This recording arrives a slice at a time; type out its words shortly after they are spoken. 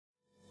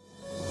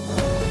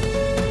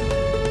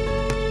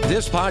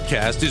This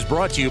podcast is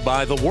brought to you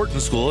by the Wharton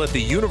School at the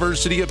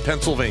University of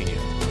Pennsylvania.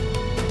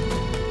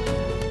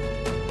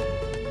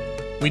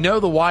 We know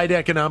the wide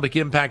economic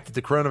impact that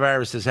the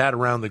coronavirus has had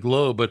around the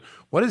globe, but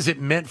what has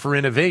it meant for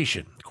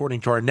innovation?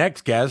 According to our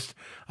next guest,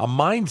 a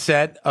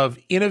mindset of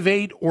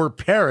innovate or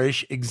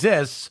perish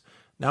exists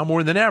now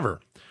more than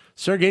ever.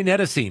 Sergey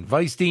Nedesin,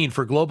 Vice Dean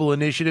for Global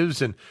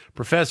Initiatives and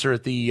Professor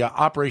at the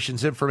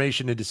Operations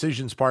Information and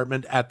Decisions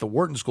Department at the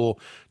Wharton School,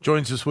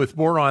 joins us with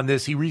more on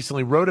this. He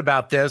recently wrote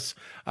about this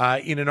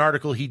in an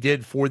article he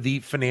did for the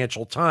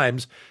Financial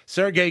Times.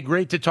 Sergey,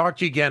 great to talk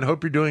to you again.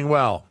 Hope you're doing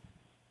well.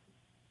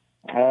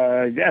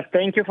 Yes,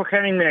 thank you for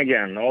having me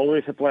again.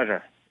 Always a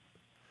pleasure.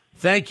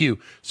 Thank you.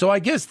 So I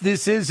guess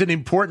this is an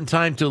important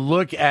time to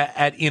look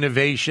at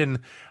innovation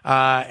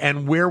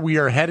and where we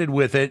are headed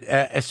with it,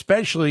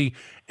 especially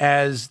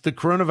as the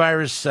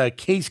coronavirus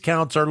case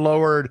counts are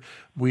lowered.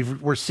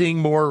 We're seeing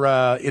more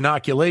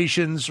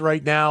inoculations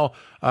right now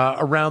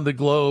around the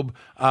globe.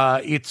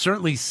 It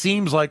certainly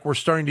seems like we're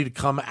starting to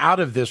come out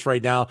of this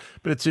right now,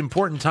 but it's an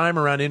important time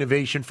around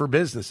innovation for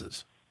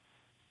businesses.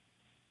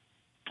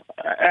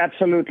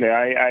 Absolutely.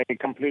 I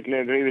completely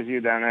agree with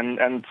you, Dan.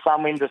 And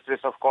some industries,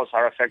 of course,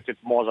 are affected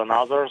more than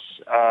others.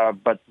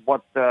 But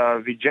what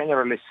we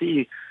generally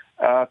see,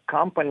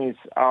 companies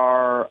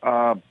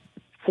are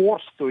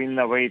forced to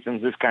innovate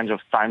in these kinds of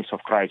times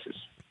of crisis.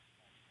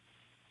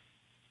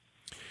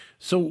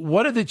 So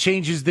what are the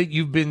changes that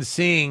you've been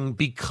seeing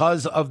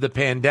because of the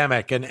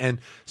pandemic and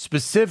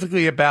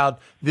specifically about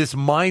this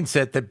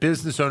mindset that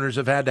business owners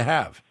have had to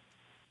have?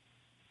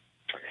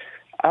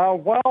 As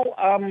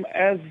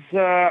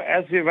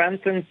we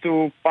went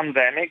into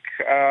pandemic,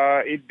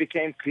 it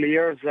became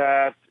clear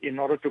that in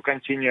order to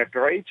continue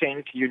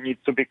operating, you need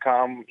to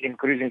become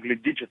increasingly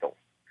digital.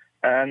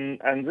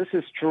 And this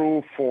is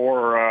true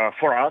for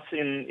us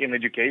in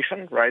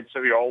education, right? So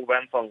we all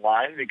went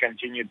online. We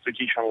continued to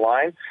teach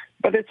online.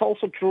 But it's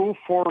also true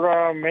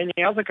for many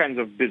other kinds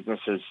of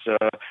businesses.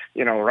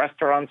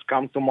 Restaurants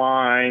come to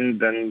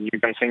mind, and you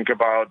can think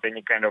about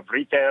any kind of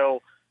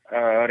retail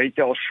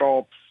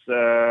shops,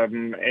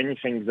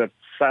 anything that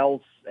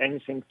sells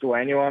anything to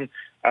anyone.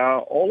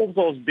 All of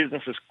those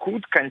businesses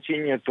could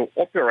continue to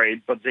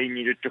operate, but they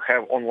needed to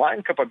have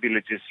online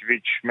capabilities,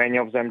 which many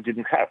of them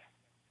didn't have.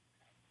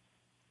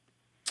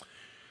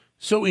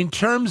 So in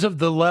terms of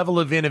the level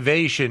of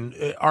innovation,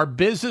 our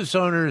business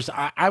owners,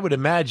 I would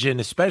imagine,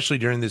 especially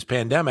during this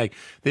pandemic,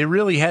 they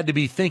really had to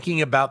be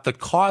thinking about the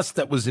cost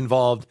that was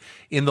involved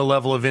in the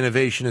level of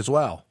innovation as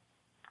well.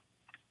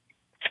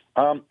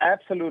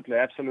 Absolutely.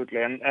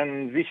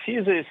 And we see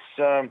this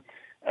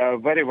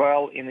very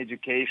well in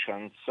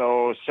education.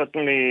 So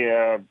certainly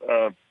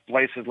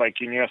places like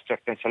University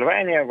of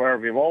Pennsylvania, where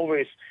we've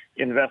always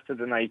invested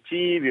in IT,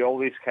 we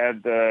always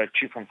had the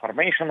chief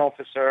information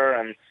officer,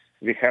 and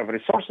we have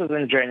resources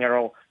in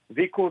general.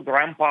 We could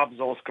ramp up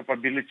those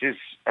capabilities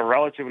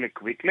relatively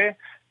quickly.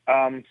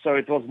 So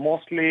it was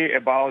mostly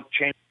about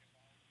changing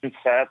the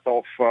set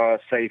of,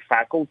 say,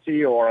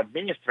 faculty or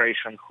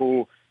administration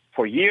who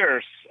for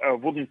years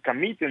wouldn't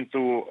commit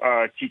into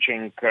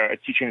teaching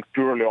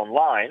purely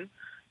online,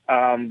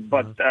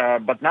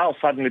 but now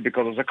suddenly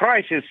because of the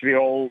crisis, we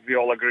all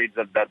agreed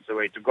that that's the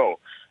way to go.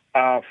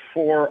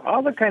 For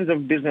other kinds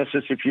of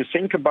businesses, if you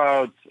think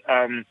about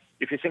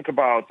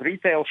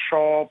retail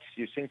shops,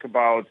 you think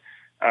about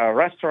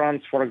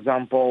restaurants, for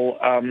example,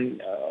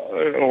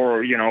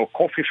 or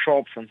coffee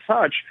shops and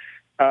such.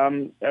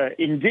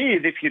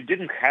 Indeed, if you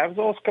didn't have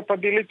those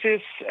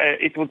capabilities,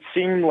 it would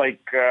seem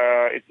like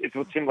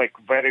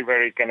very,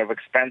 very kind of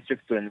expensive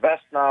to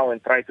invest now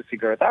and try to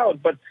figure it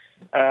out. But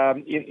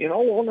in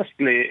all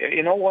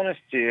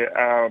honesty,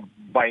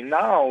 by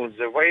now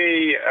the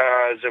way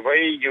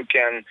you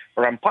can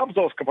ramp up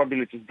those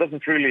capabilities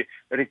doesn't really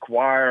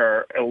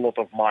require a lot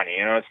of money.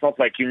 It's not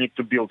like you need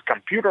to build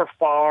computer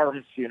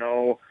farms.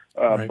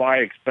 Right.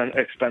 Buy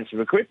expensive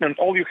equipment.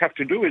 All you have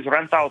to do is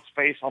rent out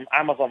space on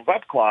Amazon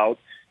Web Cloud,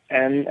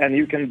 and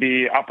you can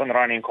be up and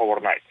running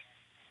overnight.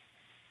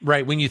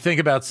 Right. When you think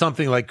about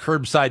something like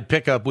curbside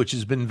pickup, which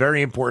has been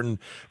very important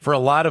for a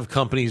lot of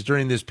companies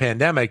during this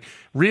pandemic,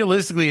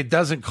 realistically, it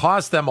doesn't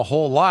cost them a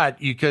whole lot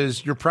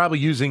because you're probably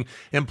using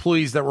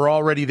employees that were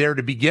already there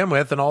to begin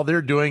with, and all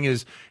they're doing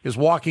is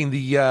walking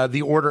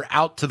the order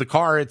out to the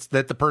car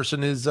that the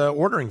person is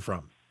ordering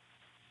from.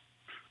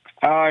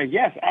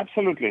 Yes,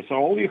 absolutely. So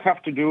all you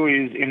have to do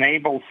is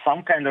enable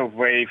some kind of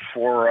way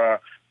for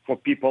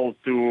people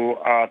to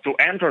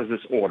enter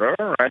this order,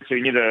 right? So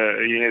you need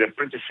a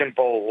pretty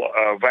simple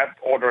web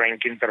ordering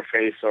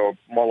interface, or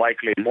more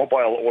likely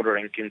mobile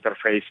ordering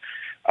interface,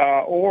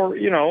 or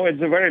at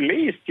the very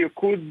least you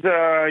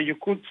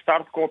could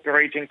start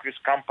cooperating with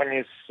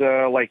companies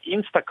like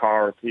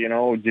Instacart,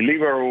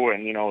 Deliveroo,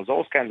 and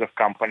those kinds of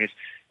companies,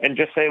 and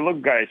just say,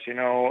 look, guys,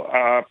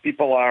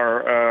 people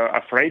are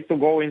afraid to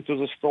go into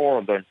the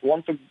store, don't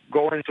want to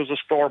go into the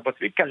store, but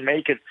we can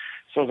make it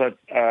so that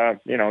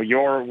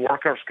your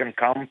workers can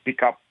come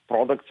pick up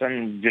products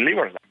and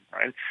deliver them,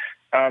 right?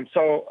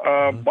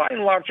 By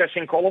and large, I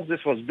think all of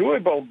this was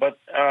doable, but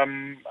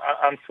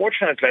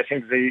unfortunately, I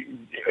think the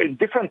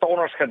different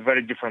owners had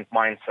very different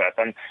mindset,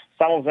 and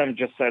some of them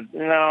just said,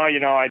 no,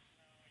 I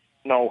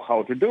know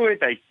how to do it.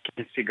 I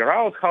can't figure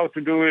out how to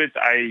do it.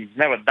 I've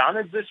never done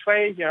it this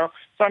way, so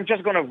I'm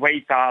just going to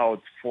wait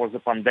out for the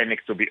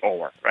pandemic to be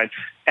over, right?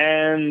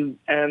 And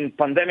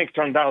pandemic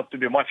turned out to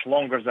be much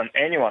longer than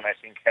anyone, I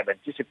think, had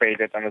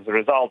anticipated, and as a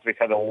result, we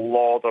had a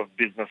lot of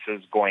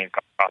businesses going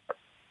under.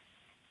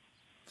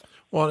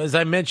 Well, as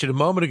I mentioned a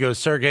moment ago,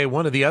 Sergey,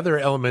 one of the other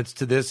elements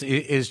to this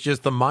is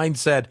just the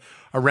mindset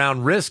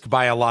around risk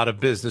by a lot of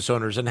business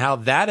owners and how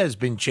that has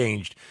been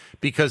changed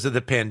because of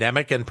the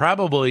pandemic. And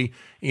probably,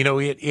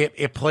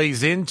 it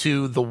plays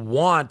into the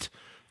want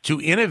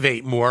to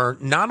innovate more,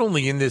 not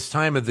only in this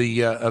time of the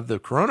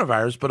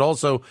coronavirus, but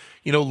also,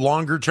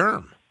 longer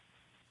term.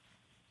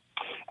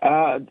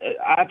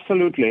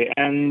 Absolutely.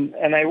 And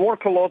I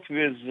work a lot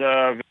with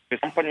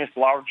companies,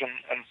 large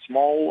and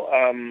small,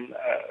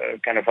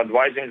 kind of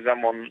advising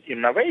them on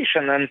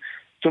innovation. And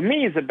to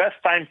me, the best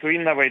time to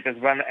innovate is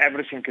when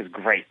everything is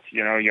great.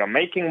 You're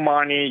making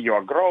money,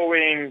 you're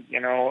growing,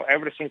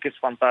 everything is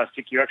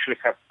fantastic. You actually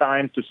have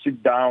time to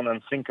sit down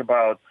and think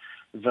about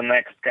the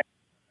next.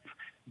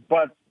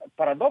 But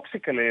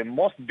paradoxically,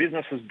 most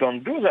businesses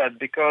don't do that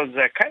because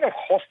they're kind of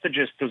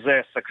hostages to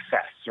their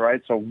success,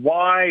 right? So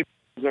why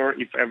bother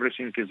if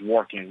everything is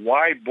working?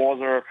 Why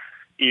bother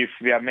if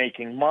we are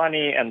making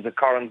money and the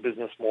current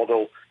business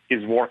model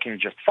is working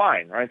just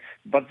fine, right?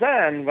 But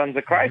then when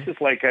the crisis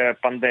like a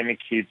pandemic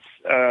hits,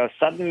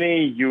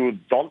 suddenly you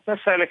don't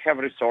necessarily have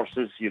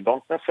resources, you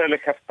don't necessarily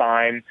have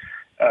time,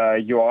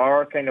 you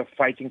are kind of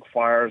fighting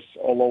fires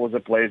all over the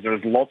place,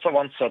 there's lots of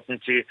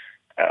uncertainty,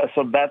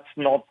 so that's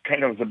not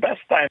kind of the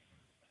best time.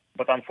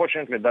 But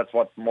unfortunately, that's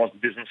what most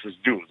businesses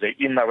do. They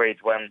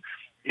innovate when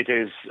it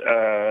is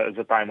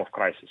the time of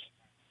crisis.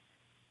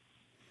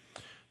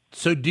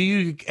 So do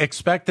you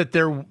expect that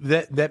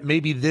that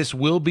maybe this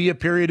will be a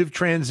period of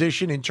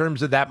transition in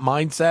terms of that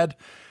mindset,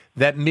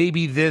 that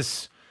maybe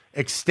this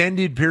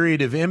extended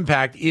period of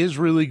impact is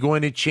really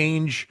going to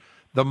change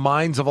the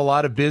minds of a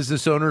lot of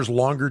business owners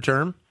longer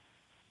term?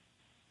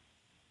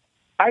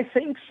 I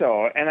think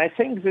so, and I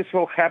think this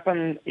will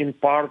happen in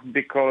part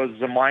because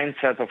the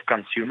mindset of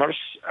consumers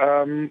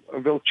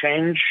will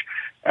change.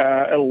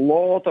 A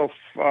lot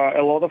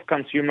of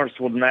consumers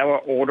would never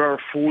order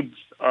food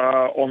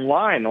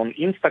online on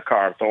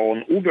Instacart or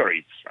on Uber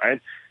Eats, right?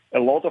 A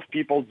lot of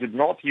people did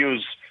not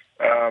use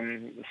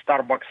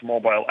Starbucks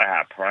mobile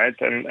app, right?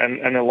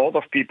 And a lot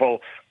of people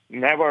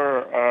would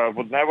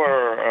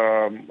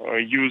never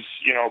use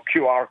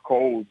QR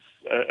codes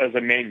as a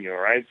menu,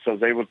 right? So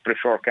they would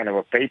prefer kind of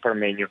a paper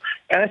menu,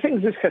 and I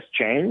think this has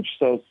changed.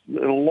 So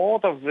a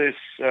lot of this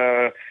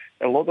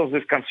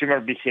consumer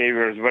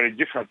behavior is very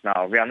different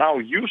now. We are now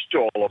used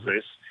to all of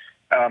this.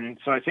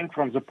 So I think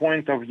from the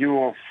point of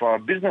view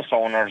of business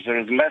owners, there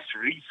is less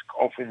risk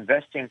of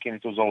investing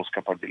into those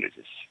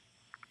capabilities.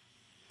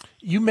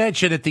 You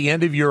mentioned at the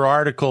end of your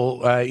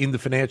article in the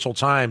Financial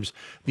Times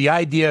the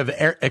idea of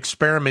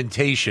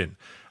experimentation,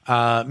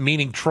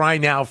 meaning try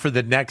now for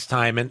the next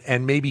time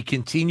and maybe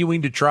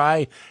continuing to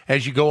try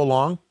as you go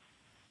along?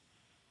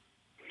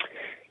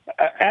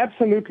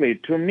 Absolutely.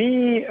 To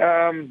me,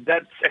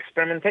 that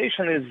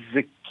experimentation is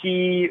the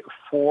key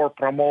for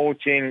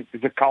promoting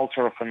the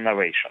culture of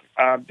innovation.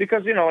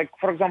 Because,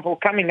 for example,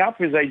 coming up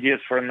with ideas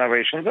for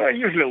innovation, there are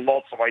usually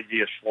lots of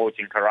ideas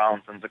floating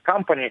around in the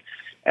company.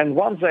 And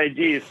once the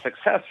idea is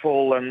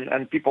successful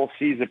and people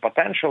see the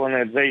potential in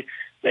it,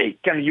 they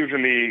can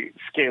usually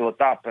scale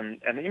it up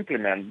and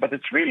implement. But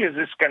it's really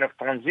this kind of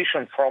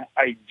transition from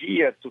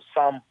idea to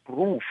some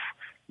proof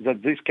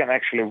that this can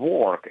actually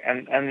work.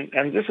 And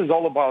this is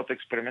all about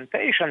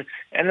experimentation.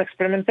 And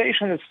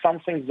experimentation is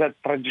something that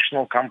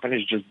traditional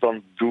companies just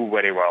don't do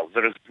very well.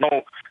 There is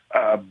no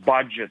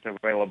budget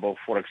available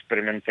for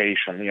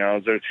experimentation.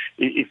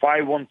 If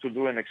I want to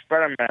do an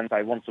experiment,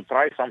 I want to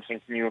try something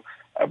new,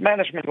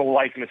 management will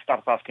likely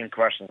start asking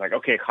questions like,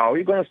 okay, how are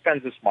you going to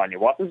spend this money?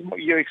 What is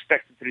your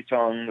expected return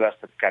on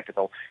invested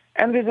capital?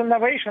 And with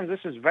innovation,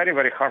 this is very,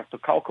 very hard to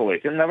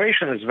calculate.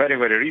 Innovation is very,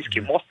 very risky.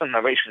 Most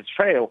innovations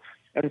fail.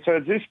 And so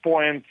at this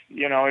point,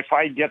 if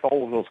I get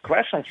all of those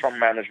questions from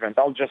management,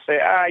 I'll just say,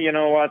 you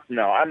know what?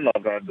 No, I'm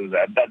not going to do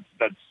that.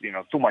 That's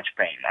too much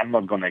pain. I'm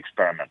not going to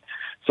experiment.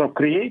 So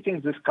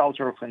creating this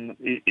culture of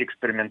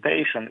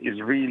experimentation is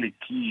really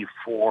key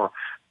for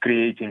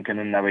creating an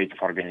innovative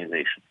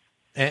organization.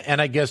 And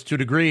I guess to a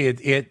degree, it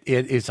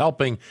is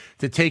helping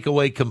to take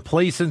away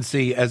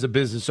complacency as a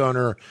business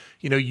owner.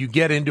 You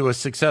get into a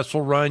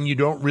successful run. You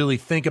don't really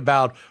think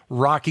about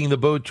rocking the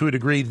boat to a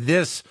degree.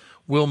 This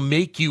will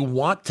make you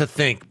want to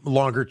think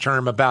longer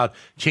term about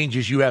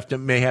changes you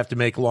may have to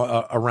make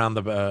around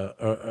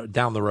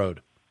down the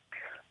road.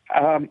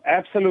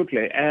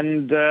 Absolutely,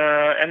 and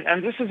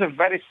this is a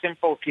very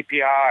simple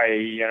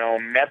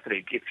KPI,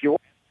 metric. If you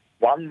want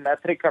one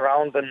metric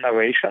around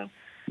innovation,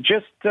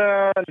 just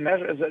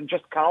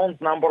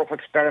count number of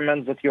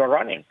experiments that you are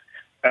running.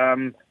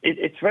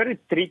 It's very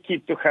tricky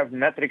to have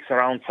metrics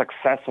around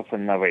success of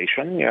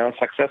innovation.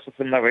 Success of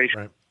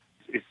innovation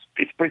is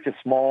pretty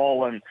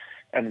small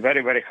and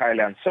very, very highly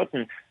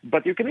uncertain.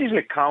 But you can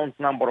easily count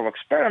number of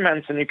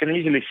experiments, and you can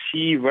easily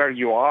see where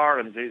you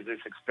are in this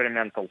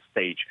experimental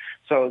stage.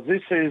 So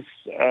this is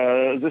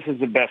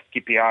the best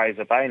KPI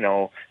that I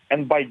know.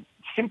 And by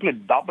simply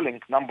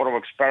doubling number of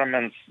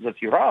experiments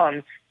that you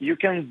run, you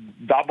can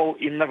double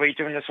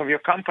innovativeness of your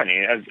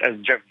company, as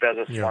Jeff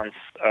Bezos once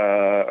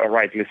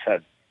rightly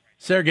said.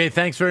 Sergey,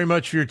 thanks very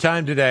much for your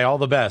time today. All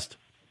the best.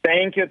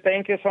 Thank you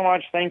so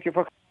much. Thank you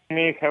for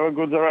having me. Have a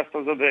good rest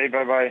of the day.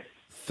 Bye-bye.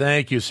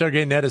 Thank you.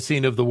 Sergey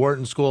Nedesin of the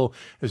Wharton School.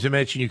 As I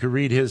mentioned, you can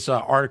read his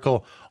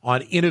article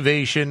on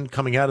innovation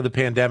coming out of the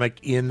pandemic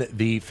in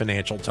the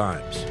Financial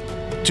Times.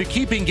 To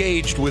keep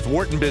engaged with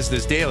Wharton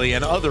Business Daily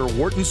and other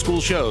Wharton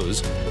School shows,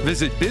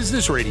 visit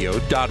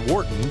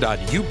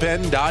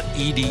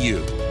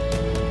businessradio.wharton.upenn.edu.